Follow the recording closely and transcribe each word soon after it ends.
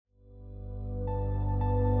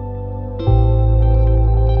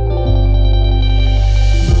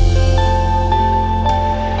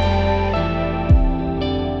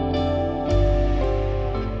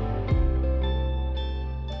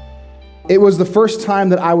It was the first time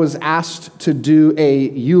that I was asked to do a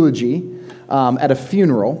eulogy at a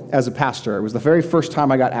funeral as a pastor. It was the very first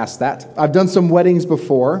time I got asked that. I've done some weddings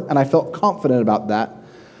before, and I felt confident about that.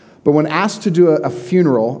 But when asked to do a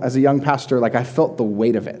funeral as a young pastor, like I felt the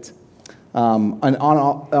weight of it.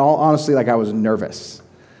 Honestly, like I was nervous.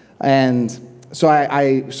 And so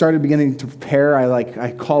I started beginning to prepare.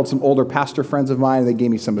 I called some older pastor friends of mine, and they gave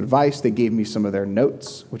me some advice. They gave me some of their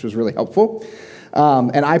notes, which was really helpful.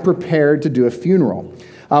 And I prepared to do a funeral.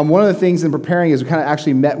 One of the things in preparing is we kind of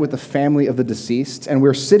actually met with the family of the deceased, and we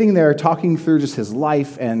were sitting there talking through just his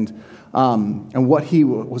life and what he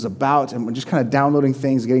was about, and just kind of downloading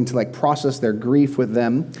things, getting to like process their grief with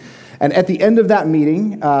them. And at the end of that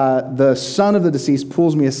meeting, the son of the deceased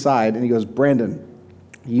pulls me aside, and he goes, "Brandon,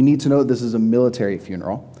 you need to know that this is a military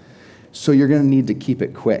funeral, so you're going to need to keep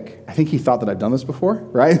it quick." I think he thought that I'd done this before,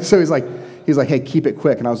 right? So he's like, "Hey, keep it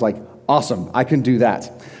quick." And I was like, "Awesome, I can do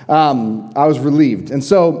that." I was relieved. And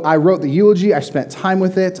so I wrote the eulogy, I spent time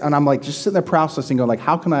with it, and I'm like just sitting there processing, going like,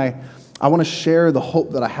 how can I want to share the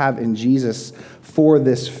hope that I have in Jesus for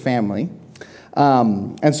this family.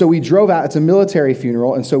 And so we drove out. It's a military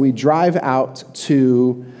funeral, and so we drive out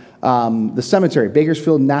to the cemetery,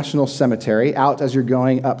 Bakersfield National Cemetery, out as you're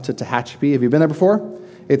going up to Tehachapi. Have you been there before?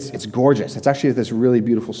 It's gorgeous. It's actually at this really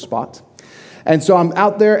beautiful spot. And so I'm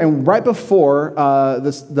out there, and right before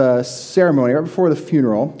the ceremony, right before the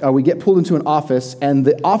funeral, we get pulled into an office, and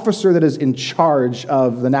the officer that is in charge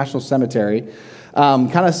of the National Cemetery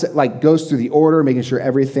kind of like goes through the order, making sure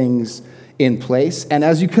everything's in place. And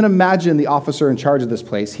as you can imagine, the officer in charge of this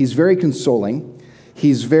place, he's very consoling.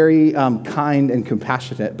 He's very kind and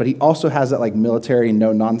compassionate, but he also has that like military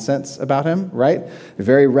no-nonsense about him, right?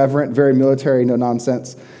 Very reverent, very military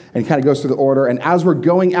no-nonsense. And he kind of goes through the order. And as we're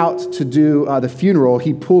going out to do the funeral,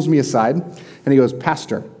 he pulls me aside and he goes,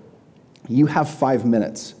 "Pastor, you have 5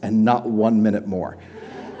 minutes and not 1 minute more."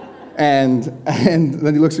 And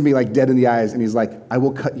then he looks at me like dead in the eyes and he's like, "I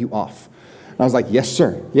will cut you off." And I was like, "Yes,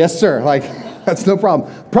 sir. Yes, sir." Like, that's no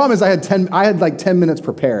problem. Problem is I had like 10 minutes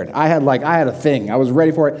prepared. I had a thing. I was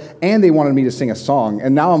ready for it. And they wanted me to sing a song.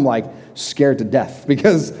 And now I'm like scared to death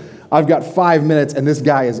because I've got 5 minutes and this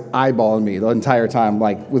guy is eyeballing me the entire time,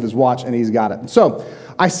 like with his watch, and he's got it. So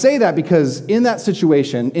I say that because in that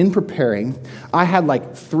situation, in preparing, I had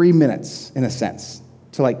like 3 minutes in a sense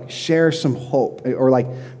to like share some hope or like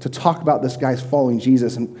to talk about this guy's following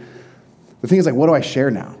Jesus. And the thing is like, what do I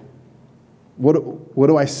share now? What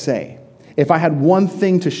do I say? If I had one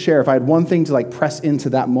thing to share, if I had one thing to like press into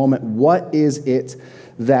that moment, what is it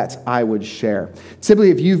that I would share?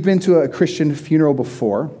 Typically, if you've been to a Christian funeral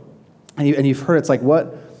before, and you've heard it's like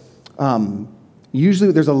what,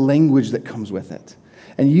 usually there's a language that comes with it.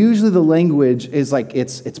 And usually the language is like,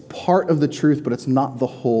 it's part of the truth, but it's not the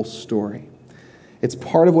whole story. It's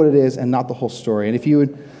part of what it is and not the whole story. And if you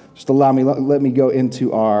would just allow me, let me go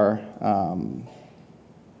into our, let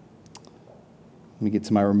me get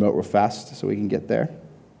to my remote real fast so we can get there.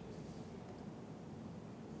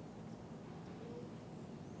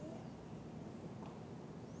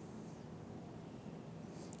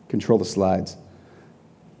 Control the slides.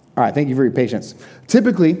 All right, thank you for your patience.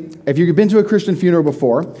 Typically, if you've been to a Christian funeral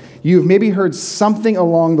before, you've maybe heard something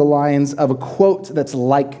along the lines of a quote that's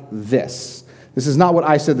like this. This is not what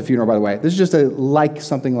I said at the funeral, by the way. This is just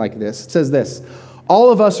something like this. It says this: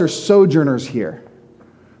 "All of us are sojourners here.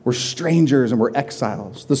 We're strangers and we're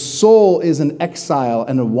exiles. The soul is an exile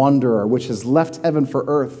and a wanderer, which has left heaven for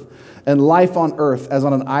earth, and life on earth as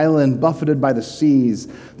on an island buffeted by the seas.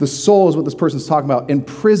 The soul," is what this person's talking about,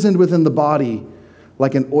 "imprisoned within the body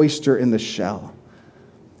like an oyster in the shell."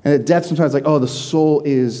 And at death, sometimes like, oh, the soul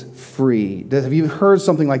is free. Have you heard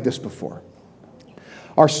something like this before?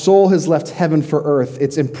 Our soul has left heaven for earth.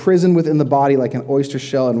 It's imprisoned within the body like an oyster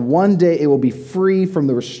shell, and one day it will be free from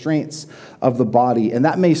the restraints of the body. And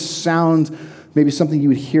that may sound maybe something you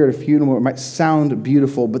would hear at a funeral. It might sound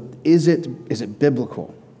beautiful, but is it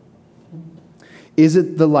biblical? Is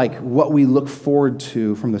it what we look forward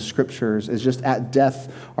to from the scriptures is just at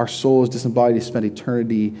death, our soul is disembodied to spend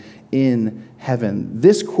eternity in heaven?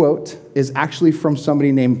 This quote is actually from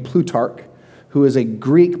somebody named Plutarch, who is a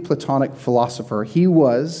Greek Platonic philosopher. He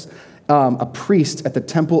was a priest at the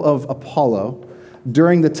temple of Apollo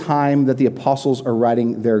during the time that the apostles are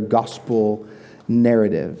writing their gospel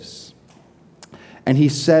narratives. And he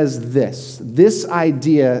says this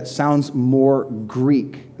idea sounds more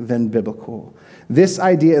Greek than biblical. This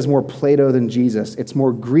idea is more Plato than Jesus. It's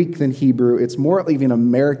more Greek than Hebrew. It's more even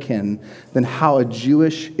American than how a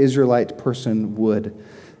Jewish Israelite person would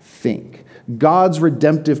think. God's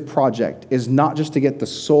redemptive project is not just to get the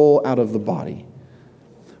soul out of the body,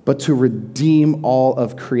 but to redeem all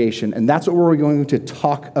of creation. And that's what we're going to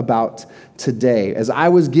talk about today. As I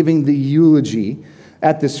was giving the eulogy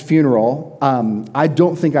at this funeral, I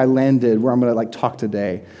don't think I landed where I'm going to talk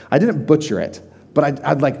today. I didn't butcher it, but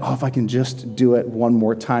I'd if I can just do it one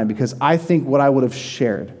more time, because I think what I would have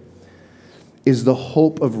shared is the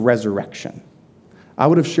hope of resurrection. I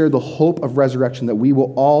would have shared the hope of resurrection that we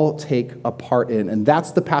will all take a part in. And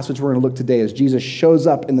that's the passage we're going to look today as Jesus shows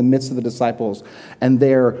up in the midst of the disciples and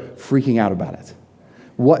they're freaking out about it.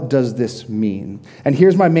 What does this mean? And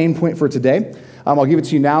here's my main point for today. I'll give it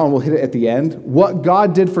to you now and we'll hit it at the end. What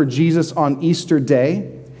God did for Jesus on Easter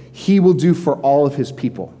Day, he will do for all of his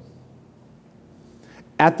people.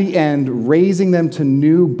 At the end, raising them to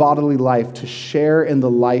new bodily life to share in the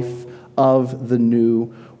life of the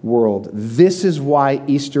new world. This is why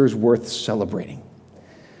Easter is worth celebrating.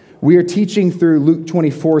 We are teaching through Luke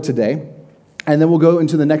 24 today, and then we'll go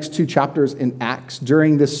into the next 2 chapters in Acts.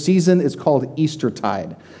 During this season, it's called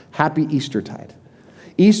Eastertide. Happy Eastertide.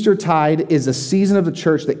 Eastertide is a season of the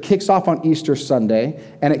church that kicks off on Easter Sunday,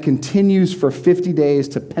 and it continues for 50 days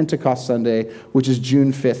to Pentecost Sunday, which is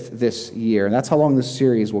June 5th this year. And that's how long this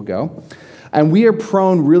series will go. And we are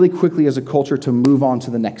prone really quickly as a culture to move on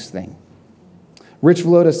to the next thing. Rich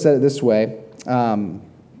Villodas said it this way,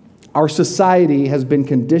 our society has been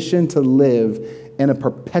conditioned to live in a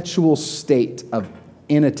perpetual state of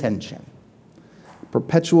inattention.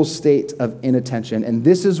 Perpetual state of inattention. And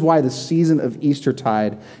this is why the season of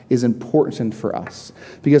Eastertide is important for us.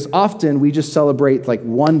 Because often we just celebrate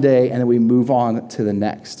one day and then we move on to the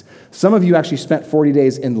next. Some of you actually spent 40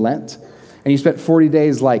 days in Lent, and you spent 40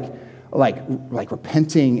 days like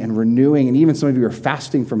repenting and renewing, and even some of you are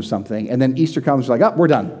fasting from something, and then Easter comes, you're we're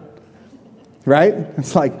done, right?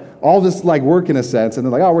 It's all this work in a sense, and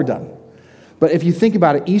they're we're done. But if you think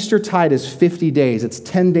about it, Eastertide is 50 days. It's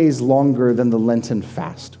 10 days longer than the Lenten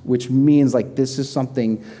fast, which means this is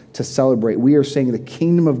something to celebrate. We are saying the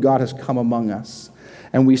kingdom of God has come among us,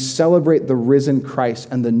 and we celebrate the risen Christ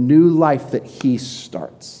and the new life that he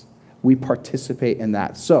starts. We participate in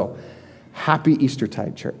that. So, happy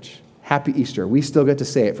Eastertide, church. Happy Easter. We still get to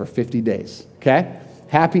say it for 50 days, okay?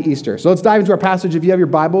 Happy Easter. So let's dive into our passage. If you have your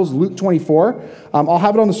Bibles, Luke 24. I'll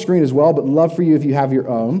have it on the screen as well, but love for you if you have your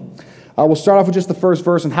own. We'll start off with just the first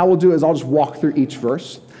verse, and how we'll do it is I'll just walk through each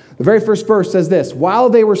verse. The very first verse says this: while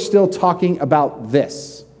they were still talking about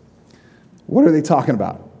this. What are they talking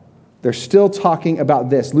about? They're still talking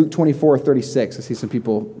about this. Luke 24:36. I see some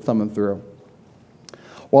people thumbing through.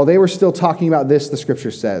 While they were still talking about this, the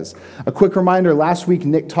scripture says. A quick reminder, last week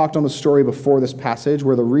Nick talked on the story before this passage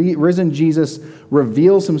where the risen Jesus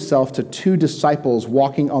reveals himself to 2 disciples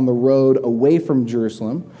walking on the road away from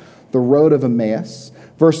Jerusalem, the road of Emmaus.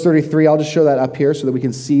 Verse 33, I'll just show that up here so that we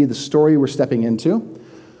can see the story we're stepping into.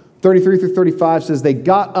 33 through 35 says, they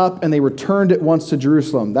got up and they returned at once to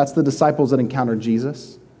Jerusalem. That's the disciples that encountered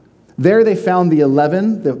Jesus. There they found the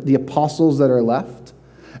 11, the apostles that are left.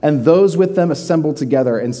 And those with them assembled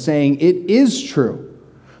together and saying, it is true.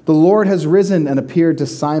 The Lord has risen and appeared to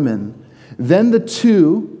Simon. Then the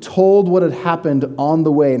 2 told what had happened on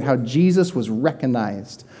the way and how Jesus was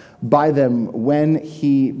recognized by them when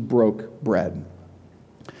he broke bread.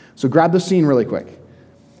 So grab the scene really quick.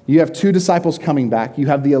 You have 2 disciples coming back. You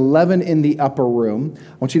have the 11 in the upper room.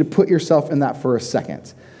 I want you to put yourself in that for a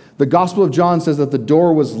second. The Gospel of John says that the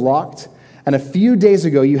door was locked. And a few days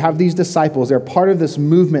ago, you have these disciples. They're part of this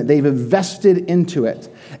movement. They've invested into it.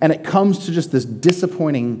 And it comes to just this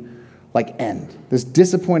disappointing end, this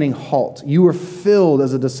disappointing halt. You were filled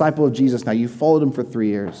as a disciple of Jesus now. You followed him for 3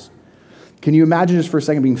 years. Can you imagine just for a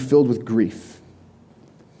second being filled with grief?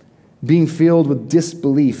 Being filled with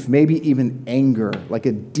disbelief, maybe even anger, like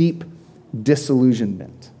a deep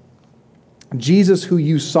disillusionment. Jesus, who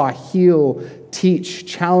you saw heal, teach,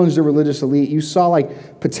 challenge the religious elite. You saw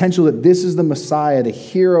potential that this is the Messiah, the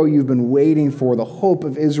hero you've been waiting for, the hope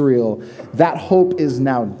of Israel. That hope is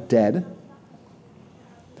now dead.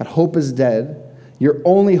 That hope is dead. Your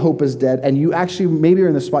only hope is dead. And you actually, maybe you're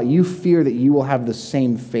in the spot, you fear that you will have the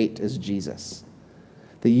same fate as Jesus.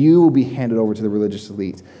 That you will be handed over to the religious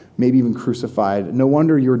elite, maybe even crucified. No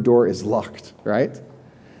wonder your door is locked, right?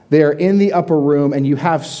 They are in the upper room, and you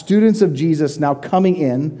have students of Jesus now coming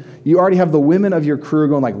in. You already have the women of your crew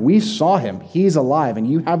going we saw him. He's alive. And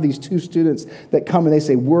you have these 2 students that come and they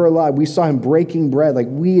say, we're alive. We saw him breaking bread.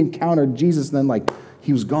 We encountered Jesus, and then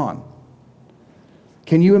he was gone.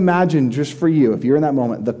 Can you imagine, just for you, if you're in that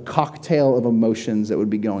moment, the cocktail of emotions that would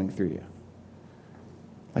be going through you?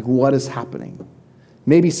 What is happening?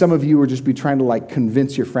 Maybe some of you would just be trying to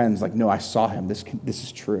convince your friends, no, I saw him. This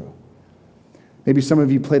is true. Maybe some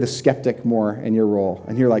of you play the skeptic more in your role,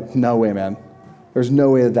 and you're no way, man. There's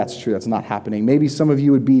no way that that's true. That's not happening. Maybe some of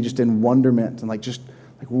you would be just in wonderment and just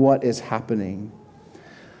what is happening?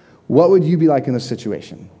 What would you be like in this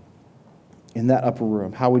situation? In that upper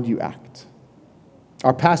room, how would you act?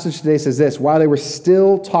 Our passage today says this: while they were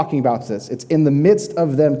still talking about this, it's in the midst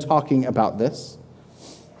of them talking about this,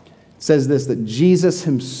 it says this, that Jesus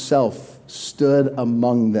himself stood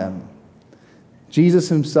among them. Jesus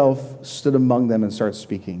himself stood among them and started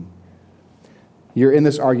speaking. You're in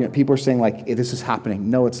this argument. People are saying this is happening.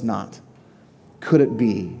 No, it's not. Could it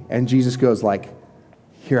be? And Jesus goes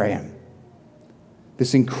here I am.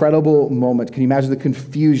 This incredible moment. Can you imagine the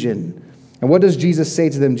confusion? And what does Jesus say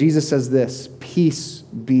to them? Jesus says this: peace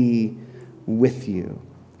be with you.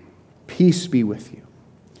 Peace be with you.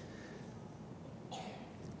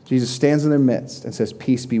 Jesus stands in their midst and says,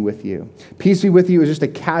 peace be with you. Peace be with you is just a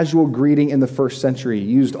casual greeting in the first century,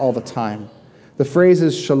 used all the time. The phrase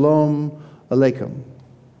is shalom aleichem.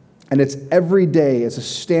 And it's every day. It's a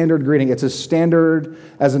standard greeting. It's as standard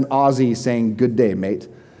as an Aussie saying, good day, mate.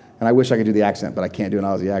 And I wish I could do the accent, but I can't do an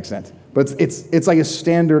Aussie accent. But it's like as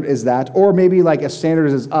standard as that. Or maybe as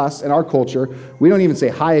standard as us in our culture. We don't even say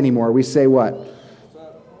hi anymore. We say what?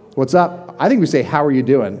 What's up? I think we say, how are you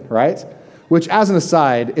doing, right? Which, as an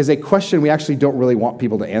aside, is a question we actually don't really want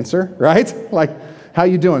people to answer, right? How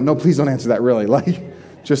you doing? No, please don't answer that really.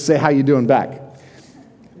 Just say how you doing back.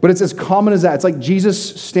 But it's as common as that. It's like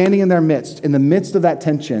Jesus standing in their midst, in the midst of that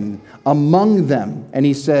tension, among them, and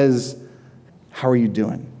he says, how are you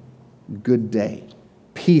doing? Good day.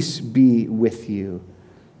 Peace be with you.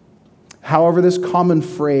 However, this common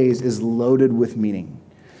phrase is loaded with meaning.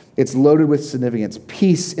 It's loaded with significance.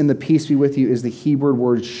 Peace in the peace be with you is the Hebrew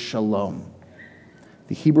word shalom.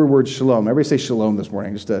 The Hebrew word shalom. Everybody say shalom this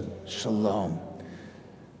morning. Just a shalom.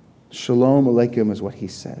 Shalom aleichem is what he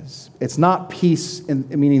says. It's not peace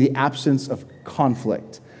meaning the absence of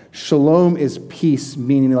conflict. Shalom is peace,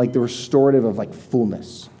 meaning the restorative of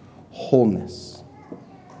fullness, wholeness.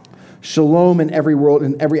 Shalom in every world,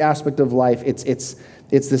 in every aspect of life, it's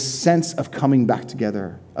this sense of coming back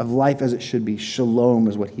together, of life as it should be. Shalom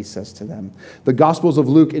is what he says to them. The Gospels of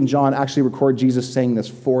Luke and John actually record Jesus saying this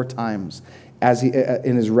 4 times as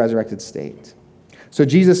in his resurrected state. So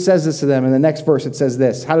Jesus says this to them. In the next verse, it says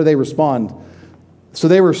this. How do they respond? So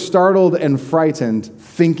they were startled and frightened,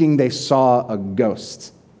 thinking they saw a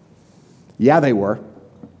ghost. Yeah, they were.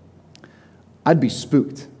 I'd be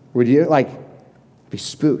spooked. Would you? Be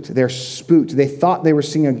spooked. They're spooked. They thought they were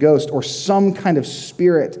seeing a ghost or some kind of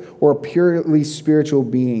spirit or a purely spiritual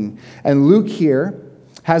being. And Luke here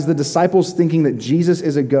has the disciples thinking that Jesus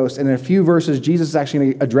is a ghost. And in a few verses, Jesus is actually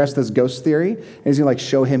going to address this ghost theory. And he's going to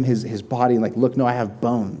show him his body and look, no, I have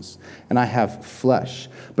bones and I have flesh.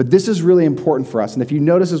 But this is really important for us. And if you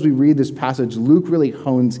notice as we read this passage, Luke really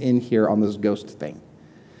hones in here on this ghost thing.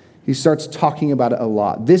 He starts talking about it a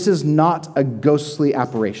lot. This is not a ghostly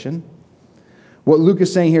apparition. What Luke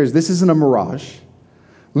is saying here is this isn't a mirage.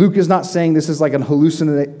 Luke is not saying this is an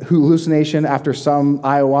hallucination after some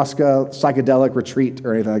ayahuasca psychedelic retreat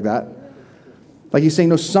or anything like that. He's saying,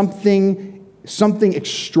 no, something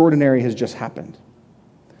extraordinary has just happened.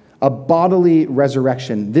 A bodily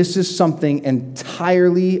resurrection. This is something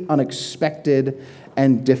entirely unexpected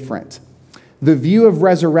and different. The view of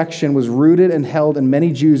resurrection was rooted and held in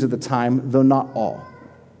many Jews at the time, though not all.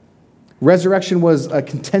 Resurrection was a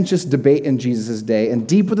contentious debate in Jesus' day and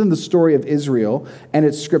deep within the story of Israel and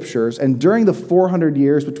its scriptures. And during the 400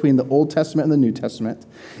 years between the Old Testament and the New Testament,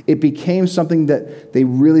 it became something that they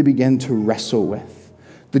really began to wrestle with.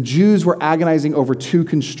 The Jews were agonizing over 2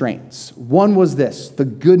 constraints. One was this, the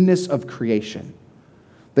goodness of creation.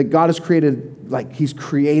 That God has created, he's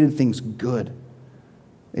created things good.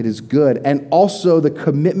 It is good. And also the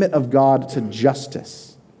commitment of God to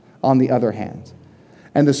justice on the other hand.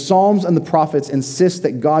 And the Psalms and the prophets insist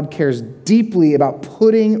that God cares deeply about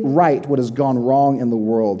putting right what has gone wrong in the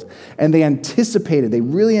world. And they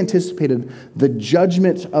really anticipated the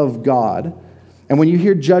judgment of God. And when you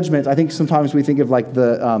hear judgment, I think sometimes we think of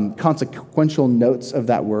the consequential notes of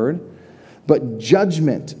that word. But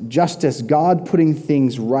judgment, justice, God putting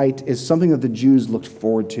things right is something that the Jews looked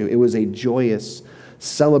forward to. It was a joyous,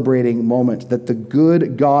 celebrating moment that the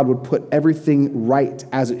good God would put everything right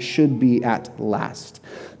as it should be at last.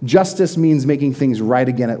 Justice means making things right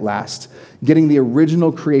again at last, getting the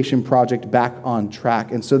original creation project back on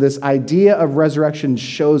track. And so this idea of resurrection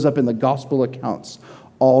shows up in the gospel accounts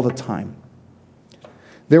all the time.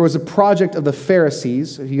 There was a project of the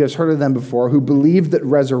Pharisees, you guys heard of them before, who believed that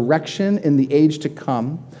resurrection in the age to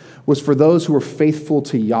come was for those who were faithful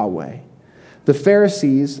to Yahweh. The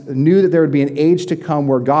Pharisees knew that there would be an age to come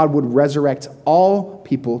where God would resurrect all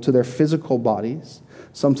people to their physical bodies,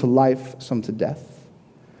 some to life, some to death.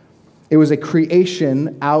 It was a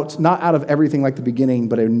creation not out of everything like the beginning,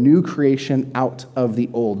 but a new creation out of the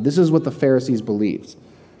old. This is what the Pharisees believed.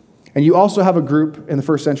 And you also have a group in the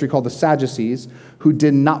first century called the Sadducees who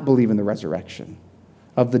did not believe in the resurrection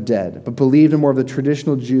of the dead, but believed in more of the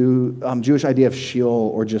traditional Jewish idea of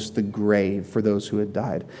Sheol, or just the grave for those who had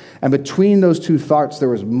died. And between those two thoughts, there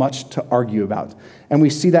was much to argue about. And we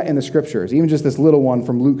see that in the scriptures, even just this little one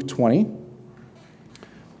from Luke 20.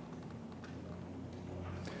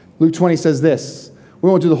 Luke 20 says this. We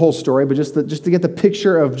won't do the whole story, but just to get the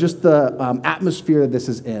picture of just the atmosphere that this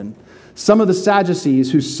is in. Some of the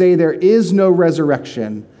Sadducees who say there is no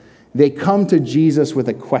resurrection, they come to Jesus with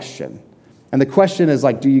a question. And the question is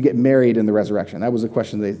like, do you get married in the resurrection? That was the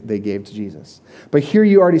question they gave to Jesus. But here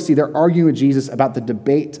you already see they're arguing with Jesus about the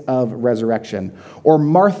debate of resurrection. Or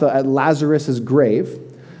Martha at Lazarus' grave.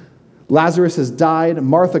 Lazarus has died.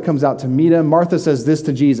 Martha comes out to meet him. Martha says this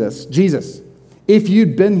to Jesus. Jesus, if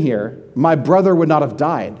you'd been here, my brother would not have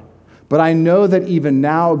died. But I know that even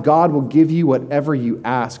now God will give you whatever you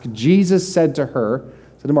ask. Jesus said to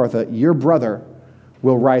Martha, your brother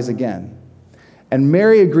will rise again. And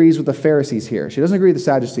Mary agrees with the Pharisees here. She doesn't agree with the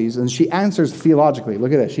Sadducees, and she answers theologically.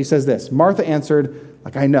 Look at this. She says this. Martha answered,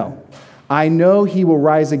 I know he will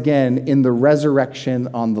rise again in the resurrection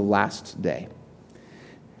on the last day.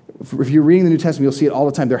 If you're reading the New Testament, you'll see it all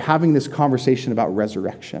the time. They're having this conversation about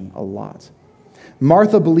resurrection a lot.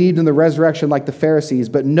 Martha believed in the resurrection like the Pharisees,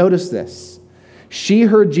 but notice this. She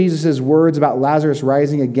heard Jesus' words about Lazarus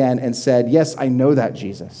rising again and said, yes, I know that,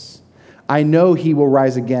 Jesus. I know he will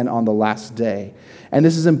rise again on the last day. And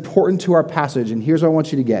this is important to our passage, and here's what I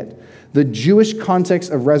want you to get. The Jewish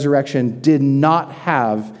context of resurrection did not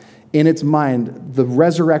have in its mind the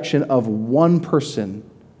resurrection of one person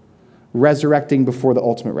resurrecting before the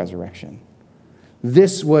ultimate resurrection.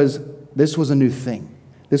 This was a new thing.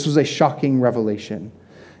 This was a shocking revelation.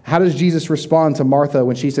 How does Jesus respond to Martha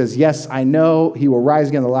when she says, yes, I know he will rise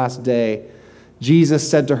again the last day? Jesus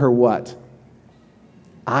said to her what?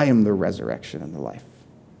 I am the resurrection and the life.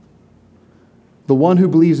 The one who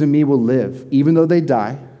believes in me will live, even though they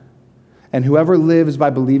die. And whoever lives by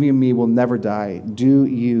believing in me will never die. Do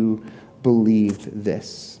you believe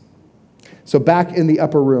this? So back in the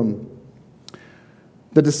upper room,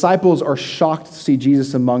 the disciples are shocked to see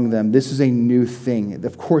Jesus among them. This is a new thing.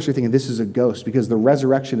 Of course, you're thinking this is a ghost because the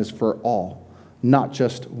resurrection is for all, not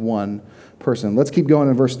just one person. Let's keep going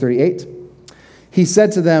in verse 38. He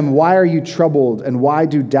said to them, why are you troubled, and why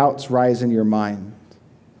do doubts rise in your mind?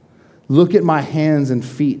 Look at my hands and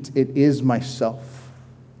feet. It is myself.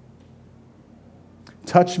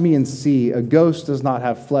 Touch me and see. A ghost does not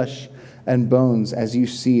have flesh and bones as you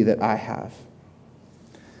see that I have.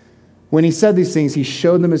 When he said these things, he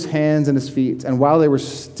showed them his hands and his feet. And while they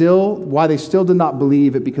still did not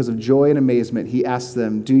believe it because of joy and amazement, he asked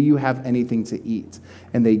them, do you have anything to eat?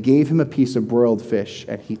 And they gave him a piece of broiled fish,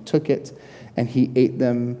 and he took it and he ate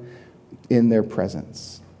them in their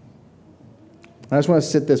presence. I just want to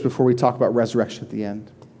sit this before we talk about resurrection at the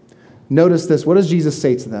end. Notice this. What does Jesus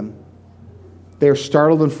say to them? They are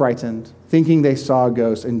startled and frightened, thinking they saw a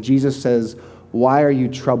ghost. And Jesus says, why are you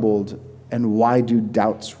troubled? And why do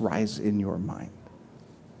doubts rise in your mind?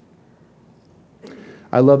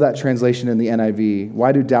 I love that translation in the NIV.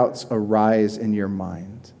 Why do doubts arise in your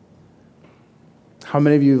mind? How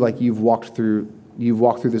many of you, you've walked through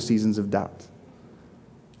the seasons of doubt?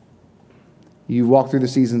 You've walked through the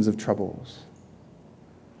seasons of troubles.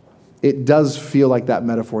 It does feel like that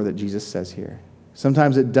metaphor that Jesus says here.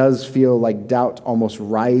 Sometimes it does feel like doubt almost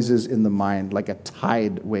rises in the mind like a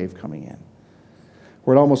tide wave coming in,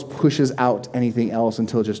 where it almost pushes out anything else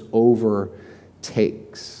until it just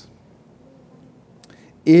overtakes.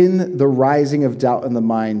 In the rising of doubt in the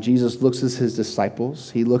mind, Jesus looks at his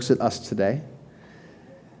disciples. He looks at us today,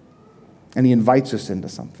 and he invites us into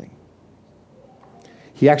something.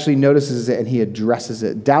 He actually notices it and he addresses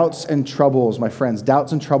it. Doubts and troubles, my friends,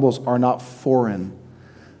 doubts and troubles are not foreign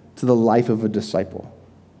to the life of a disciple.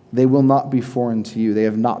 They will not be foreign to you. They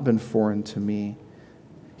have not been foreign to me.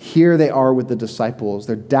 Here they are with the disciples.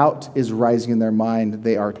 Their doubt is rising in their mind.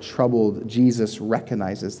 They are troubled. Jesus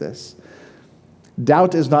recognizes this.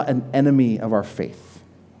 Doubt is not an enemy of our faith.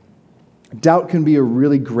 Doubt can be a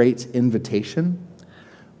really great invitation,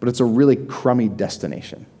 but it's a really crummy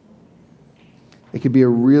destination. It could be a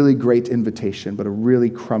really great invitation, but a really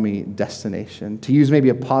crummy destination. To use maybe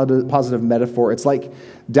a positive metaphor, it's like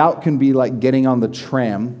doubt can be like getting on the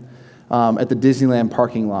tram at the Disneyland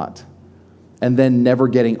parking lot and then never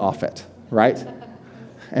getting off it, right?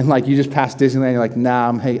 And like you just passed Disneyland, you're like, nah,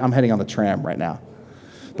 I'm heading on the tram right now.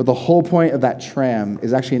 But the whole point of that tram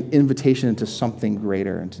is actually an invitation into something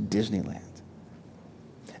greater, into Disneyland.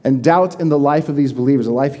 And doubt in the life of these believers,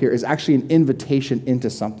 the life here, is actually an invitation into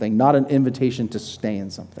something, not an invitation to stay in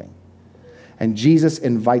something. And Jesus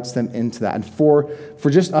invites them into that. And for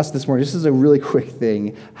just us this morning, this is a really quick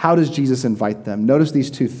thing. How does Jesus invite them? Notice these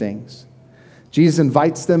two things. Jesus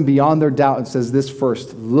invites them beyond their doubt and says this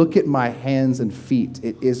first, look at my hands and feet.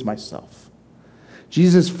 It is myself.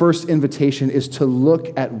 Jesus' first invitation is to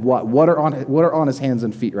look at what? What are on his hands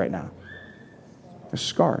and feet right now? There's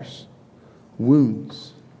scars,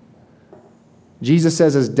 wounds. Jesus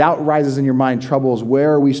says, as doubt rises in your mind, troubles,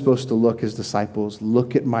 where are we supposed to look as disciples?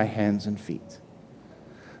 Look at my hands and feet.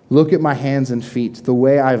 Look at my hands and feet, the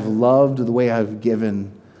way I've loved, the way I've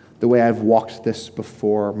given, the way I've walked this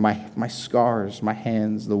before, my scars, my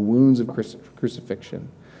hands, the wounds of crucifixion.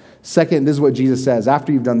 Second, this is what Jesus says.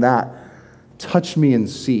 After you've done that, touch me and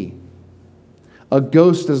see. A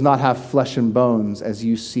ghost does not have flesh and bones as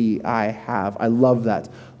you see I have. I love that.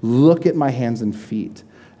 Look at my hands and feet.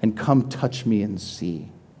 And come touch me and see.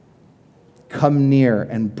 Come near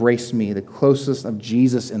and embrace me, the closest of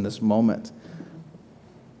Jesus in this moment.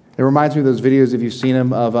 It reminds me of those videos, if you've seen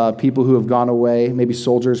them, of people who have gone away, maybe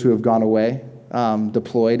soldiers who have gone away,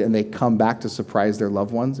 deployed, and they come back to surprise their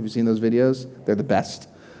loved ones. Have you seen those videos? They're the best,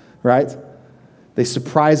 right? They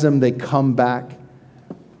surprise them, they come back.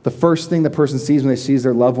 The first thing the person sees when they see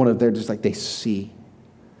their loved one, they're just like, they see.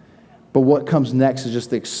 But what comes next is just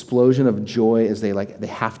the explosion of joy as they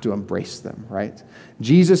have to embrace them, right?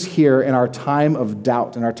 Jesus here in our time of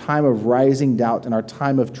doubt, in our time of rising doubt, in our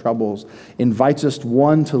time of troubles, invites us,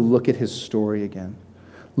 one, to look at his story again.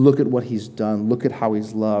 Look at what he's done. Look at how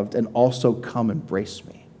he's loved. And also come embrace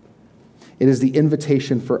me. It is the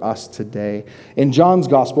invitation for us today. In John's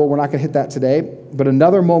gospel, we're not going to hit that today, but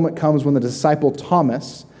another moment comes when the disciple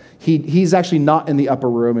Thomas, he's actually not in the upper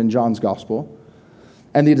room in John's gospel.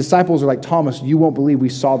 And the disciples are like, Thomas, you won't believe we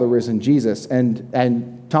saw the risen Jesus.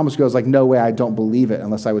 And Thomas goes like, no way, I don't believe it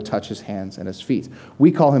unless I would touch his hands and his feet.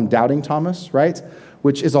 We call him Doubting Thomas, right?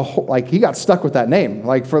 Which is he got stuck with that name.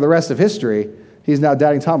 Like for the rest of history, he's now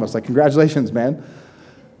Doubting Thomas. Like, congratulations, man.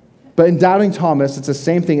 But in Doubting Thomas, it's the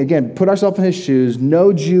same thing. Again, put ourselves in his shoes.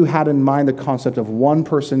 No Jew had in mind the concept of one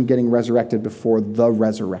person getting resurrected before the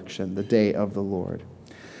resurrection, the day of the Lord.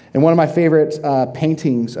 And one of my favorite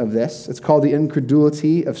paintings of this, it's called The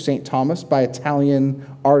Incredulity of St. Thomas by Italian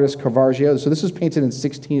artist Caravaggio. So this was painted in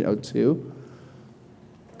 1602.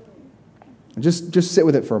 Just sit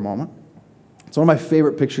with it for a moment. It's one of my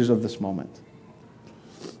favorite pictures of this moment.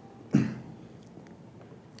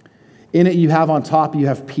 In it, you have on top, you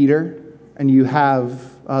have Peter, and you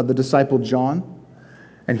have the disciple John.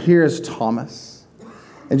 And here is Thomas.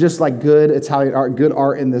 And just like good Italian art, good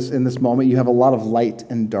art in this moment, you have a lot of light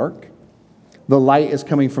and dark. The light is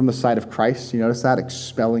coming from the side of Christ. You notice that?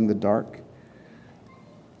 Expelling the dark.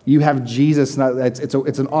 You have Jesus.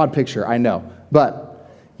 It's an odd picture, I know. But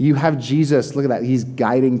you have Jesus, look at that. He's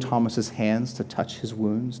guiding Thomas's hands to touch his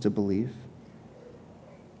wounds, to believe.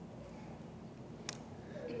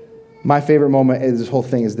 My favorite moment in this whole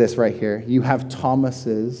thing is this right here. You have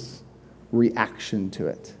Thomas's reaction to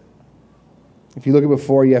it. If you look at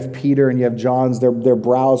before, you have Peter and you have John's, their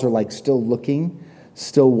brows are like still looking,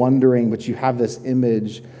 still wondering, but you have this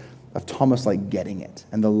image of Thomas like getting it,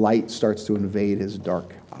 and the light starts to invade his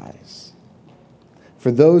dark eyes.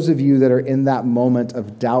 For those of you that are in that moment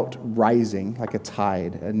of doubt rising like a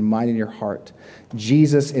tide and mind in your heart,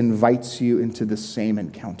 Jesus invites you into the same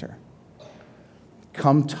encounter.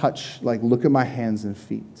 Come touch, look at my hands and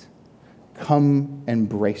feet. Come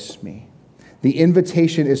embrace me. The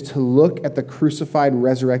invitation is to look at the crucified,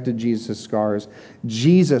 resurrected Jesus' scars.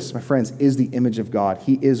 Jesus, my friends, is the image of God.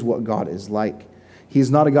 He is what God is like. He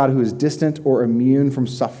is not a God who is distant or immune from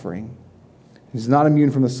suffering. He's not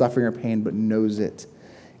immune from the suffering or pain, but knows it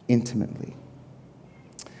intimately.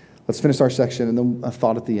 Let's finish our section and then a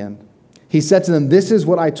thought at the end. He said to them, "This is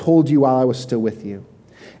what I told you while I was still with you.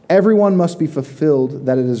 Everyone must be fulfilled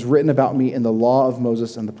that it is written about me in the law of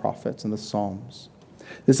Moses and the prophets and the Psalms."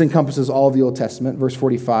 This encompasses all of the Old Testament. Verse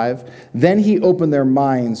 45, "Then he opened their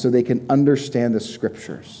minds so they can understand the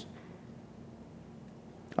scriptures."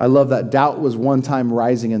 I love that. Doubt was one time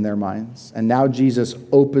rising in their minds, and now Jesus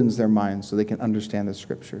opens their minds so they can understand the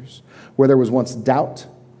scriptures. Where there was once doubt,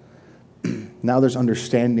 now there's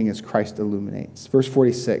understanding as Christ illuminates. Verse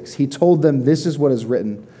 46, he told them, "This is what is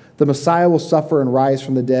written. The Messiah will suffer and rise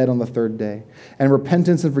from the dead on the third day, and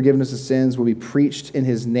repentance and forgiveness of sins will be preached in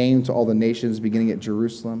his name to all the nations, beginning at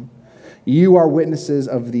Jerusalem. You are witnesses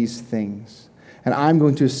of these things, and I'm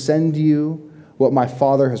going to send you what my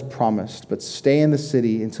Father has promised, but stay in the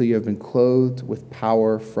city until you have been clothed with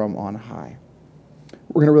power from on high.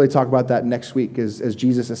 We're going to really talk about that next week as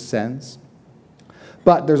Jesus ascends.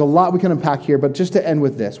 But there's a lot we can unpack here, but just to end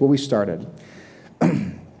with this, what we started.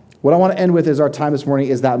 What I want to end with is our time this morning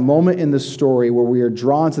is that moment in the story where we are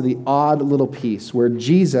drawn to the odd little piece where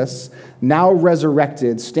Jesus, now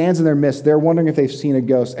resurrected, stands in their midst. They're wondering if they've seen a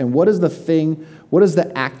ghost. And what is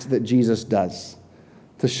the act that Jesus does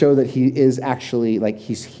to show that he is actually, like,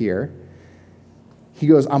 he's here? He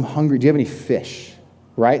goes, I'm hungry. Do you have any fish?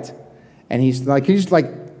 Right? And he's like, can you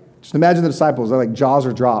just imagine the disciples, they're like, jaws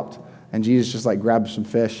are dropped. And Jesus just like grabs some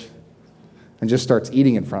fish and just starts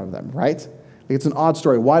eating in front of them, right? It's an odd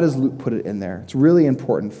story. Why does Luke put it in there? It's really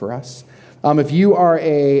important for us. If you are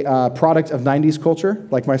a product of 90s culture,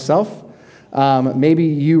 like myself, maybe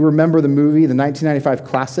you remember the movie, the 1995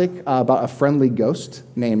 classic about a friendly ghost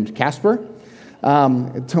named Casper.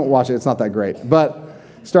 Don't watch it. It's not that great. But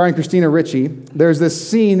starring Christina Ricci, there's this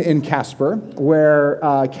scene in Casper where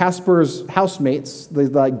Casper's housemates, the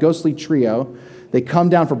like ghostly trio, they come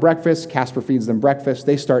down for breakfast. Casper feeds them breakfast.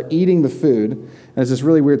 They start eating the food. And it's this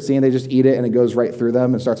really weird scene. They just eat it, and it goes right through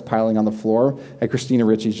them and starts piling on the floor. And Christina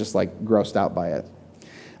Ricci's just like grossed out by it.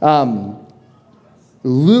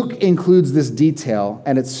 Luke includes this detail,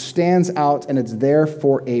 and it stands out, and it's there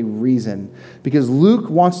for a reason. Because Luke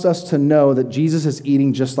wants us to know that Jesus is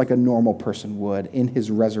eating just like a normal person would in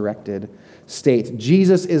his resurrected state.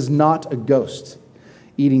 Jesus is not a ghost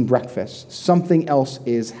eating breakfast. Something else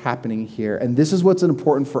is happening here. And this is what's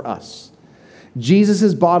important for us.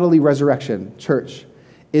 Jesus' bodily resurrection, church,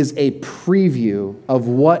 is a preview of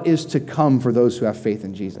what is to come for those who have faith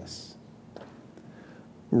in Jesus.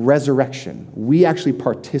 Resurrection. We actually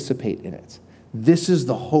participate in it. This is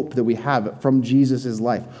the hope that we have from Jesus'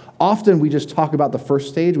 life. Often we just talk about the first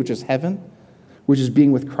stage, which is heaven, which is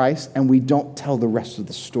being with Christ, and we don't tell the rest of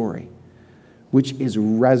the story, which is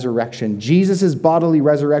resurrection. Jesus' bodily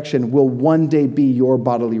resurrection will one day be your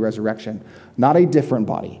bodily resurrection. Not a different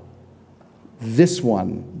body. This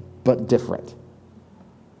one, but different.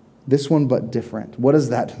 This one, but different. What does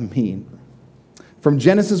that mean? From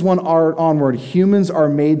Genesis 1 onward, humans are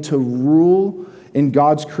made to rule in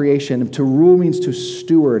God's creation. To rule means to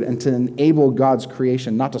steward and to enable God's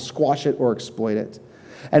creation, not to squash it or exploit it.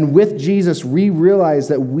 And with Jesus, we realize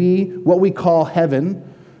that what we call heaven,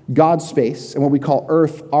 God's space, and what we call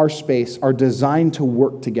earth, our space, are designed to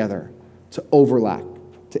work together, to overlap,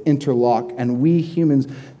 to interlock. And we humans,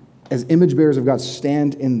 as image bearers of God,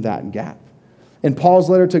 stand in that gap. In Paul's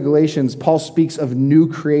letter to Galatians, Paul speaks of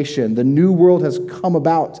new creation. The new world has come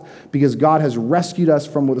about because God has rescued us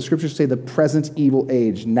from what the scriptures say, the present evil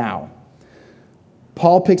age now.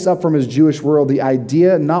 Paul picks up from his Jewish world the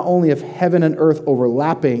idea not only of heaven and earth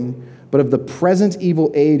overlapping, but of the present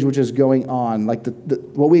evil age which is going on, like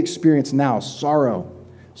what we experience now, sorrow,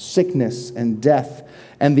 sickness, and death,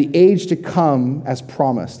 and the age to come as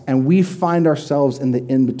promised. And we find ourselves in the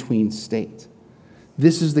in-between state.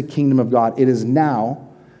 This is the kingdom of God. It is now,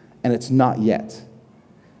 and it's not yet.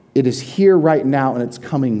 It is here right now, and it's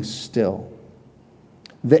coming still.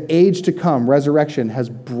 The age to come, resurrection, has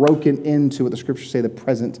broken into what the scriptures say, the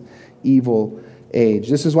present evil age.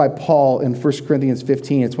 This is why Paul in 1 Corinthians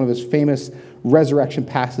 15, it's one of his famous resurrection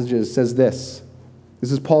passages, says this.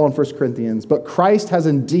 This is Paul in 1 Corinthians. But Christ has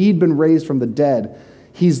indeed been raised from the dead.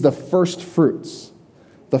 He's the first fruits,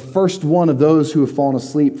 the first one of those who have fallen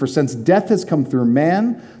asleep. For since death has come through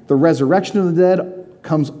man, the resurrection of the dead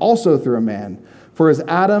comes also through a man. For as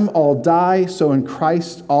Adam all die, so in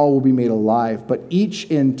Christ all will be made alive. But each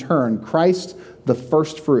in turn, Christ the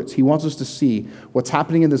first fruits. He wants us to see what's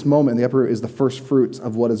happening in this moment in the upper room is the first fruits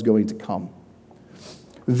of what is going to come.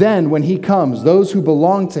 Then when he comes, those who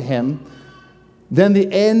belong to him, then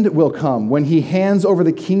the end will come when he hands over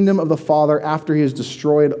the kingdom of the Father after he has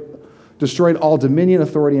destroyed all dominion,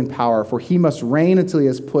 authority, and power. For he must reign until he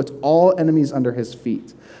has put all enemies under his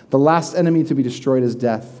feet. The last enemy to be destroyed is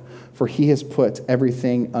death, for he has put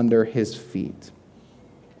everything under his feet.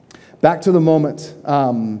 Back to the moment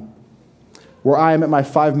where I am at my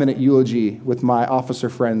 5-minute eulogy with my officer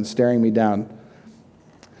friend staring me down.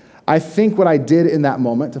 I think what I did in that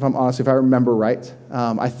moment, if I'm honest, if I remember right,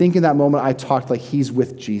 I think in that moment I talked like he's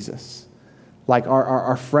with Jesus. Like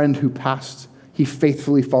our friend who passed, he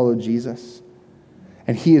faithfully followed Jesus.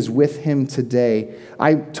 And he is with him today.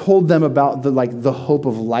 I told them about the hope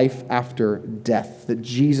of life after death, that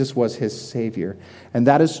Jesus was his Savior. And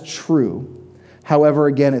that is true. However,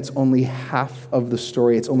 again, it's only half of the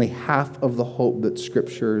story. It's only half of the hope that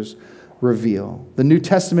scriptures reveal. The New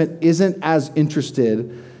Testament isn't as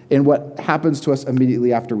interested in what happens to us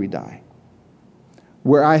immediately after we die.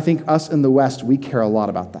 where I think us in the West, we care a lot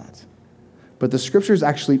about that. But the scriptures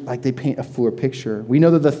actually, they paint a fuller picture. We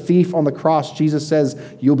know that the thief on the cross, Jesus says,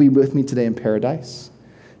 "You'll be with me today in paradise."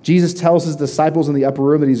 Jesus tells his disciples in the upper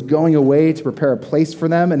room that he's going away to prepare a place for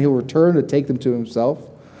them, and he'll return to take them to himself.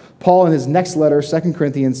 Paul, in his next letter, 2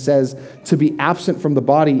 Corinthians, says to be absent from the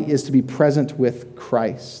body is to be present with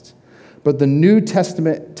Christ. But the New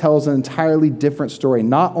Testament tells an entirely different story,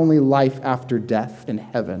 not only life after death in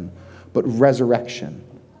heaven, but resurrection.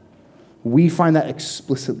 We find that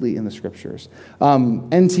explicitly in the scriptures.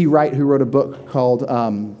 N.T. Wright, who wrote a book called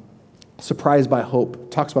Surprised by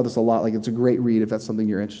Hope, talks about this a lot. It's a great read if that's something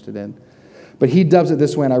you're interested in. But he dubs it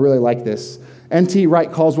this way, and I really like this. N.T.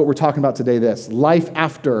 Wright calls what we're talking about today this: life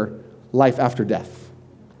after death.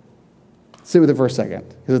 Sit with it for a second,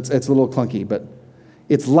 because it's a little clunky, but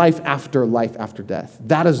it's life after death.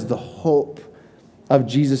 That is the hope of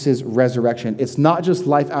Jesus' resurrection. It's not just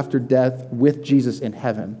life after death with Jesus in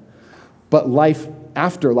heaven, but life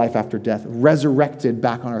after death, resurrected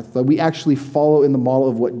back on earth. We actually follow in the model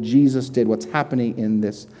of what Jesus did, what's happening in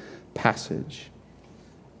this passage.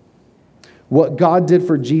 What God did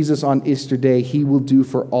for Jesus on Easter Day, he will do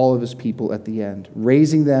for all of his people at the end,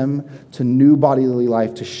 raising them to new bodily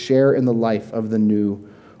life to share in the life of the new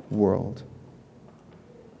world.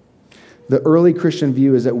 The early Christian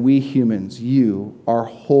view is that we humans, you, are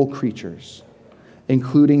whole creatures,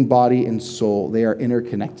 including body and soul. They are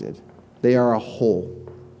interconnected. They are a whole.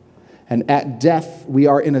 And at death, we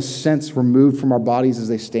are in a sense removed from our bodies as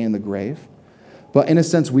they stay in the grave. But in a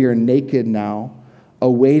sense, we are naked now,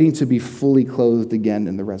 awaiting to be fully clothed again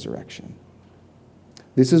in the resurrection.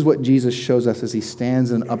 This is what Jesus shows us as he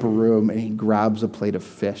stands in an upper room and he grabs a plate of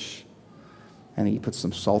fish and he puts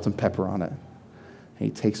some salt and pepper on it and he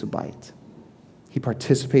takes a bite. He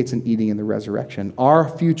participates in eating in the resurrection. Our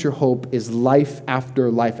future hope is life after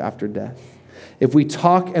death. If we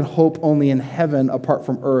talk and hope only in heaven apart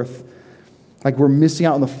from earth, we're missing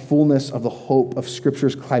out on the fullness of the hope of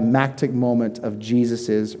Scripture's climactic moment of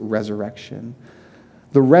Jesus' resurrection.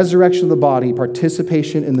 The resurrection of the body,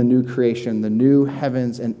 participation in the new creation, the new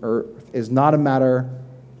heavens and earth, is not a matter,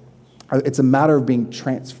 it's a matter of being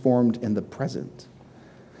transformed in the present.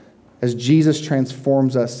 As Jesus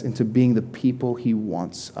transforms us into being the people he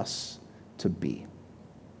wants us to be.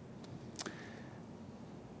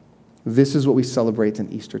 This is what we celebrate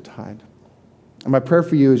in Eastertide. And my prayer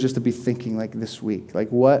for you is just to be thinking this week,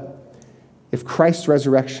 what if Christ's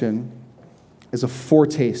resurrection is a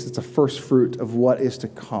foretaste, it's a first fruit of what is to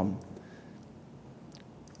come.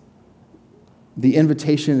 The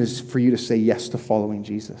invitation is for you to say yes to following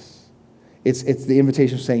Jesus. It's the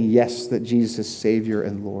invitation of saying yes that Jesus is Savior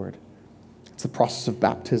and Lord. It's the process of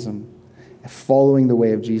baptism, following the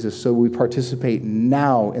way of Jesus, so we participate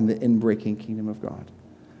now in the inbreaking kingdom of God.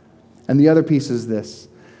 And the other piece is this: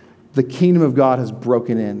 the kingdom of God has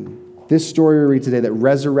broken in. This story we read today, that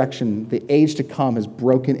resurrection, the age to come, has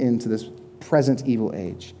broken into this present evil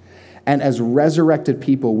age. And as resurrected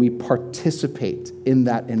people, we participate in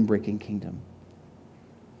that inbreaking kingdom.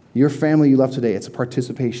 Your family you left today, it's a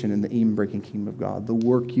participation in the inbreaking kingdom of God. The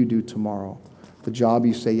work you do tomorrow, the job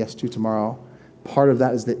you say yes to tomorrow, part of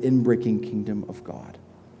that is the inbreaking kingdom of God,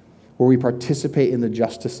 where we participate in the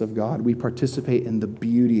justice of God. We participate in the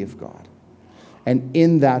beauty of God. And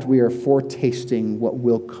in that, we are foretasting what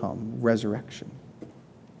will come, resurrection.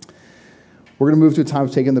 We're going to move to a time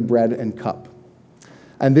of taking the bread and cup.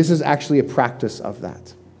 And this is actually a practice of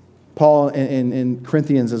that. Paul in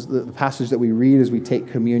Corinthians, is the passage that we read as we take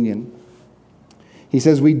communion. He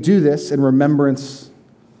says, we do this in remembrance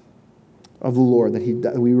of the Lord,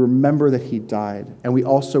 that we remember that he died, and we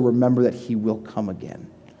also remember that he will come again.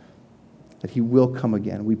 That he will come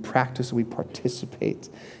again. We practice and we participate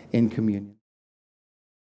in communion.